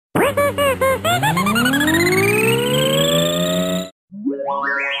We're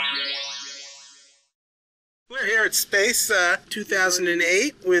here at Space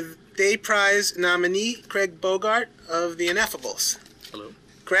 2008 with Day Prize nominee Graig Bogart of the Ineffables. Hello.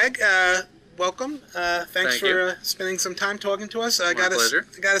 Graig, welcome. Thanks for spending some time talking to us. My pleasure.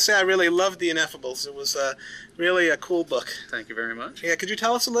 I gotta say, I really loved the Ineffables. It was really a cool book. Thank you very much. Yeah, could you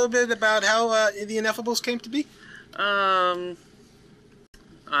tell us a little bit about how the Ineffables came to be?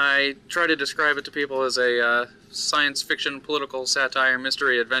 I try to describe it to people as a science fiction, political satire,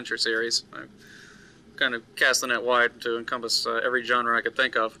 mystery adventure series. I kind of cast the net wide to encompass every genre I could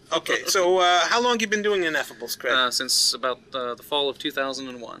think of. Okay, so how long have you been doing Ineffables, Graig? Since about the fall of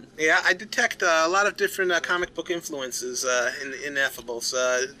 2001. Yeah, I detect a lot of different comic book influences in Ineffables.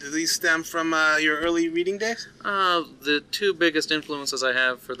 Do these stem from your early reading days? The two biggest influences I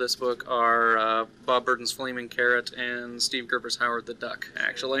have for this book are Bob Burton's Flaming Carrot and Steve Gerber's Howard the Duck,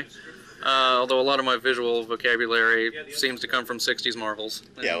 actually. Although a lot of my visual vocabulary seems to come from 60s Marvels.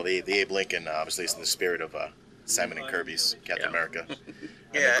 Yeah, well, the Abe Lincoln obviously is in the spirit of Simon and Kirby's Captain America. And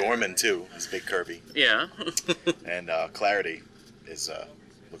the Gorman, too, is Big Kirby. Yeah. And Clarity is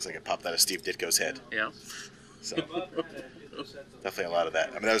looks like it popped out of Steve Ditko's head. Yeah. So, definitely a lot of that.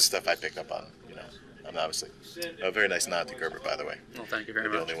 I mean, that was stuff I picked up on, you know. I'm obviously a very nice nod to Gerber, by the way. Well, thank you very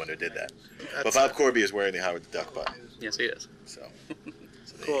much. The only one who did that. But Bob Corby is wearing the Howard the Duck button. Yes, he is. So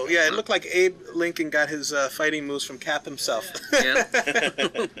cool. Yeah, it looked like Abe Lincoln got his fighting moves from Cap himself. Yeah.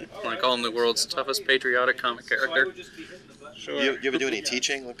 I call him the world's toughest patriotic comic character. Sure. You ever do any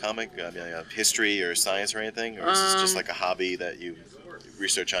teaching, like comic, history or science or anything? Or is this just like a hobby that you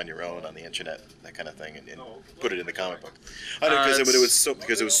research on your own on the internet, that kind of thing, and put it in the comic book? I don't know, because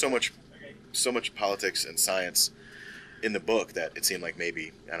it was so much politics and science in the book that it seemed like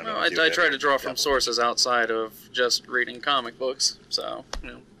maybe, I don't know. I try to draw from sources outside of just reading comic books, so,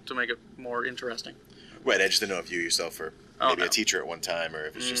 to make it more interesting. Right, I just didn't know if you yourself were maybe a teacher at one time, or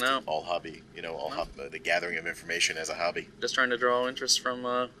if it's just all hobby, the gathering of information as a hobby. Just trying to draw interest from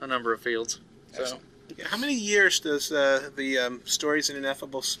a number of fields. So. Yeah, how many years does the stories in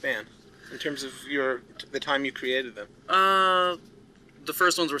Ineffable span, in terms of the time you created them? The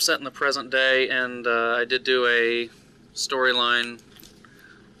first ones were set in the present day, and I did do a storyline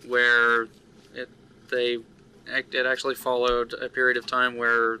where it actually followed a period of time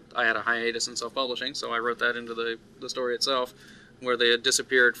where I had a hiatus in self-publishing, so I wrote that into the story itself, where they had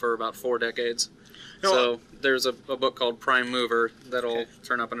disappeared for about 4 decades. So there's a book called Prime Mover that'll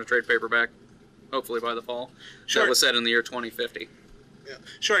turn up in a trade paperback, hopefully by the fall. That was set in the year 2050. Yeah.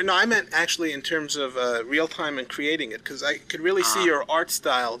 Sure. No, I meant actually in terms of real time and creating it, because I could really see your art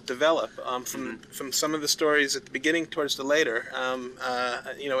style develop from some of the stories at the beginning towards the later.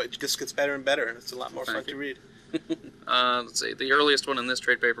 It just gets better and better, and it's a lot more fun to read. Let's see. The earliest one in this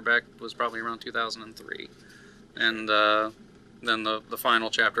trade paperback was probably around 2003, and then the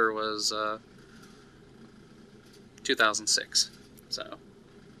final chapter was 2006. So.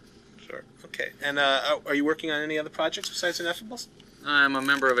 Sure. Okay. And are you working on any other projects besides Ineffables? I'm a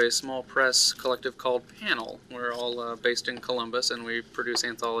member of a small press collective called Panel. We're all based in Columbus, and we produce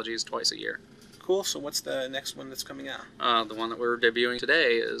anthologies twice a year. Cool. So what's the next one that's coming out? The one that we're debuting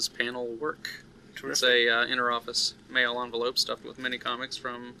today is Panel Work. Terrific. It's a inter-office mail envelope stuffed with mini comics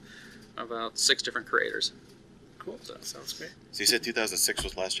from about 6 different creators. Cool. That sounds great. So you said 2006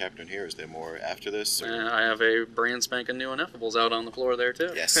 was the last chapter in here. Is there more after this? I have a brand spanking new Ineffables out on the floor there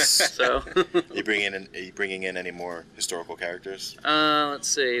too. Yes. So. Are you bringing in any more historical characters? Let's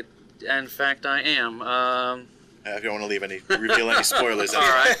see. In fact, I am. If you don't want to reveal any spoilers, all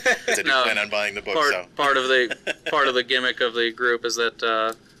right. Because I do plan on buying the book. Part of the gimmick of the group is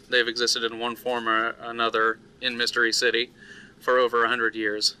that they've existed in one form or another in Mystery City for over 100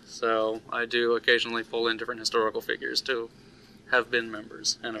 years. So I do occasionally pull in different historical figures to have been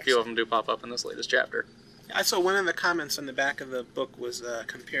members, and a few of them do pop up in this latest chapter. I saw one of the comments on the back of the book was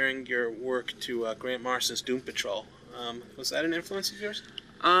comparing your work to Grant Morrison's Doom Patrol. Was that an influence of yours?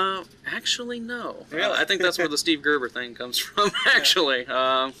 Actually, no. Really? I think that's where the Steve Gerber thing comes from. Actually,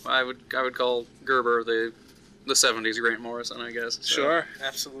 I would call Gerber the 70s Grant Morrison, I guess. So. Sure,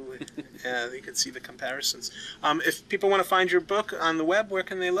 absolutely. Yeah, you can see the comparisons. If people want to find your book on the web, where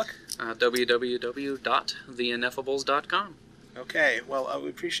can they look? www.theineffables.com. Okay, well, we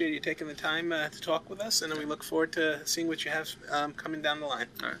appreciate you taking the time to talk with us, and we look forward to seeing what you have coming down the line.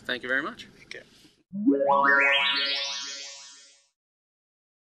 All right, thank you very much. Take care.